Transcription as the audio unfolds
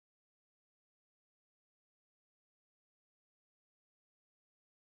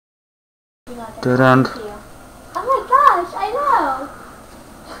Dead end. Oh my gosh, I know.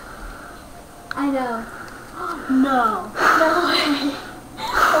 I know. No. No way.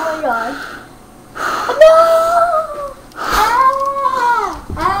 Oh my gosh. No! Ah!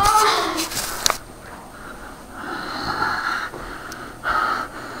 Ah!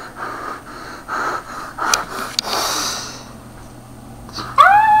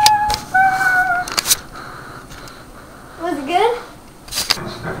 Was it good?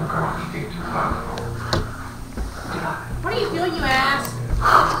 What are you doing, you ass?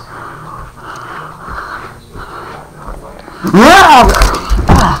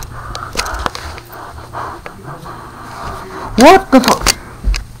 What the fuck?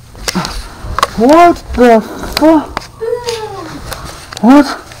 What the fuck? What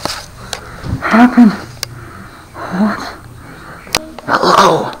happened? What? Hello,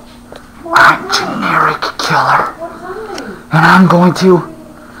 I'm Generic Killer, and I'm going to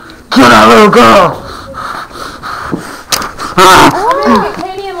kill that little girl. I'm gonna get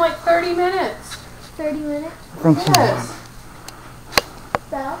Katie in like 30 minutes. 30 minutes? Thank you. Yes.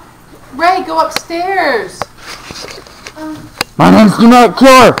 So? Ray, go upstairs. My name's Generic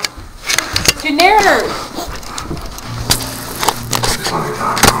Killer. Generic.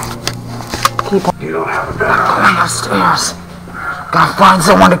 You don't have a better Going upstairs. Gotta find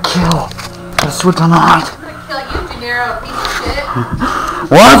someone to kill. Gotta switch on the light. I'm gonna kill you, generic piece of shit.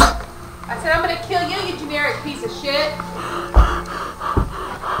 What? I said I'm gonna kill you, you generic piece of shit.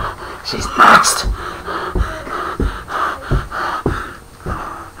 She's next.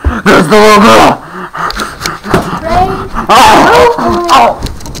 There's the little girl. Ray? Oh!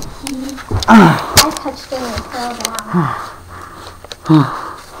 I touched her and fell down.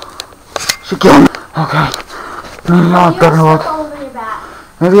 She killed me. Okay. Maybe I'll have better luck. All over your back.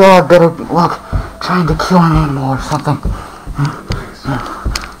 Maybe I'll have better luck trying to kill an animal or something. Can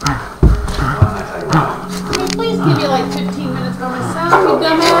you please give me like 15 minutes by myself, you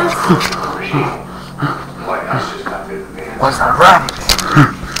dumbass? What's that rat?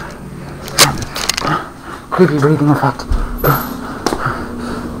 Creepy breathing effect.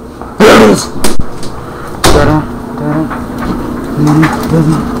 There it is! Should I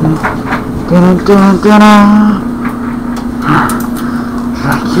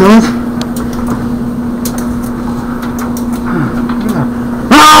kill it?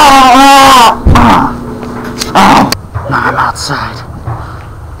 Oh! Now I'm outside.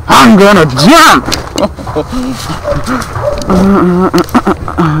 I'm gonna jump!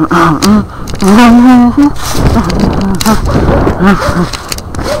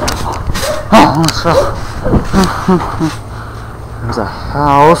 Oh, so there's a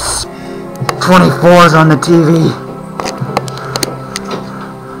house. 24's on the TV.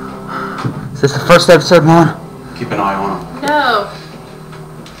 Is this the first episode, Mom? Keep an eye on him. No.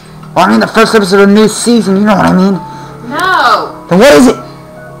 Well, I mean the first episode of the new season, you know what I mean? No. Then what is it?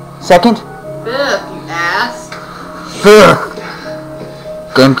 Second? Fifth, you ass. Fifth.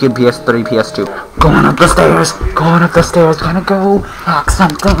 GameCube, PS3, PS2. Going up the stairs. Going up the stairs. Gonna go hack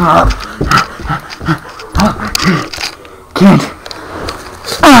something up. Can't.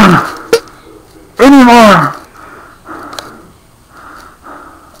 Anymore.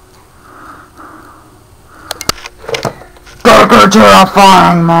 Darker,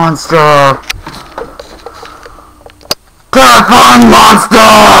 terrifying monster. Terrifying monster.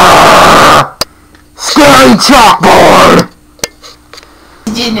 Scary chalkboard.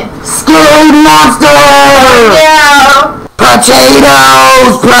 Scary monster! Yeah.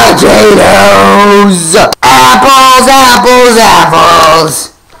 Potatoes! Potatoes! Apples! Apples!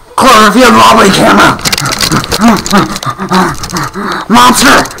 Apples! Cloverfield robbery camera!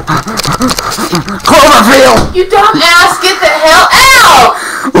 Monster! Cloverfield! You dumb ass, get the hell out!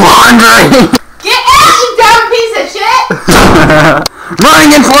 Laundry! Get out, you dumb piece of shit!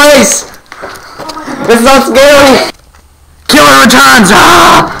 Running in place! It's not scary! Killer returns!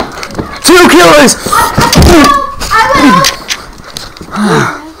 Ah! 2 killers!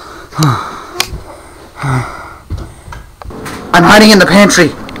 I'm hiding in the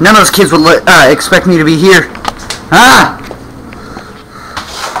pantry. None of those kids would expect me to be here. Ah!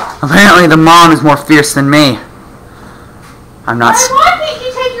 Apparently the mom is more fierce than me. I'm not. Why can't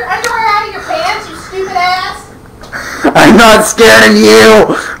you take your underwear out of your pants, you stupid ass? I'm not scared of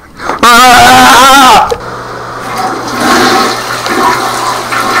you. Ah!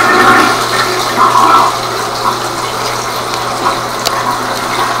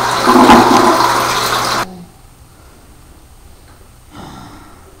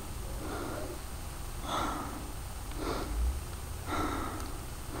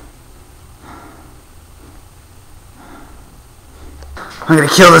 I'm gonna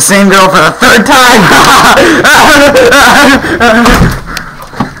kill the same girl for the third time!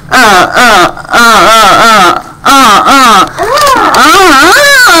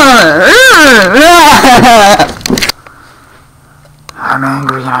 I'm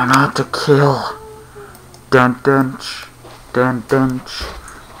angry and I'm out to kill. Dun dun ch, dun dun ch,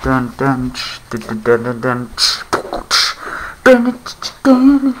 dun dun ch, dun dun dun dun ch, dun dun ch.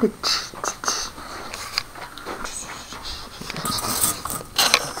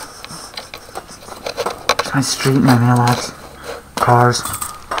 My street name, mailbox, cars.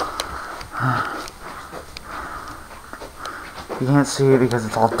 You can't see it because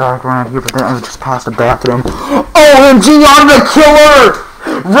it's all dark around here, but then I just passed the bathroom. OMG, I'm the killer!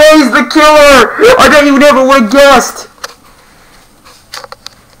 Ray's the killer! I bet you never would have guessed!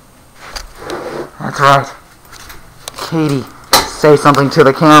 That's right. Katie, say something to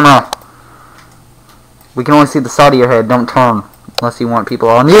the camera. We can only see the side of your head, don't turn. Unless you want people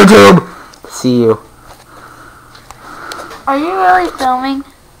on YouTube to see you. Are you really filming?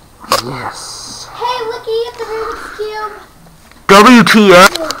 Yes. Hey, looky at the Rubik's Cube.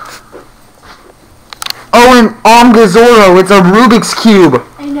 WTF? Oh, and Omgazoro, it's a Rubik's Cube.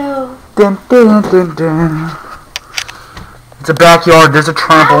 I know. Dun, dun, dun, dun. It's a backyard, there's a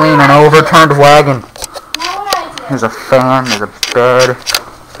trampoline, an overturned wagon. Now what I do? There's a fan, there's a bed.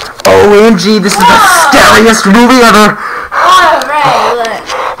 OMG, this is the scariest movie ever. Alright,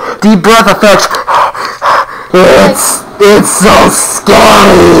 look. Deep breath effects. It's so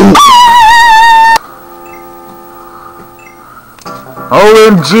scary.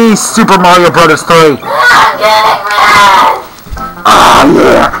 OMG, Super Mario Brothers 3. I'm getting red! Oh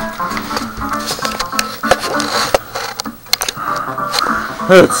yeah.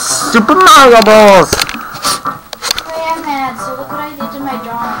 It's Super Mario Bros. Wait, I'm mad, so look what I did to my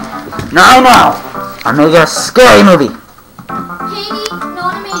drawing. Now, I'm making a scary movie. Katie,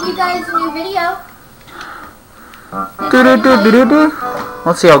 Nona made you guys a new video. Do-do-do-do-do-do.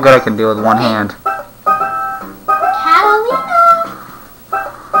 Let's see how good I can do with one hand. Catalina!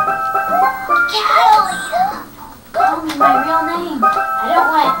 Call me my real name. I don't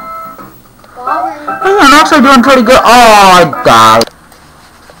want Bobber. Hey, I'm actually doing pretty good. Oh, I died.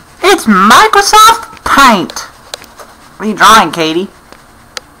 It's Microsoft Paint. What are you drawing, Katie?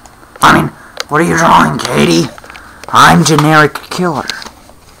 I mean, what are you drawing, Katie? I'm Generic Killer.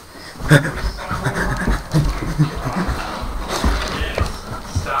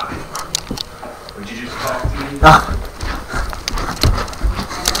 Stop it. Would you just talk to me?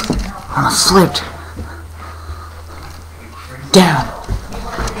 I slipped. Down.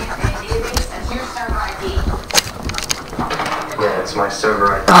 Yeah, it's my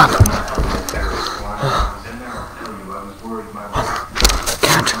server ID. Up.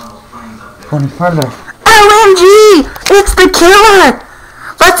 Can't go any further. OMG! It's the killer!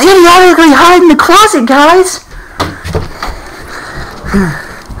 Let's idiotically hide in the closet, guys!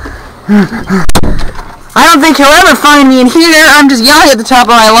 I don't think he'll ever find me in here. I'm just yelling at the top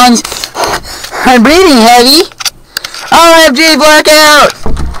of my lungs. I'm breathing heavy. OMG, blackout!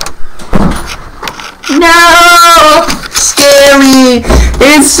 No! Scary!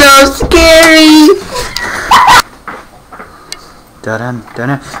 It's so scary! Dun dun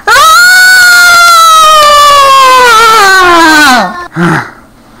dun.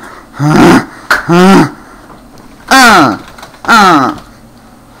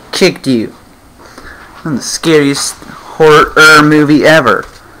 Kicked you. I'm the scariest horror movie ever.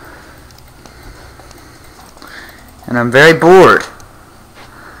 And I'm very bored.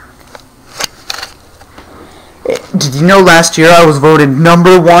 Did you know last year I was voted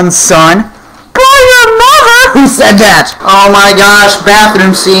 #1 son? By your mother! Who said that? Oh my gosh,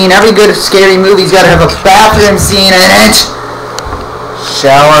 bathroom scene. Every good scary movie's gotta have a bathroom scene in it.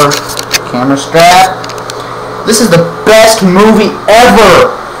 Shower, camera strap. This is the best movie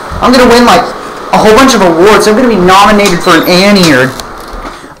ever. I'm gonna win like a whole bunch of awards. I'm gonna be nominated for an Annie or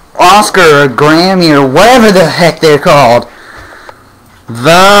Oscar or a Grammy or whatever the heck they're called.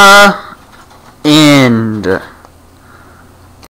 The end.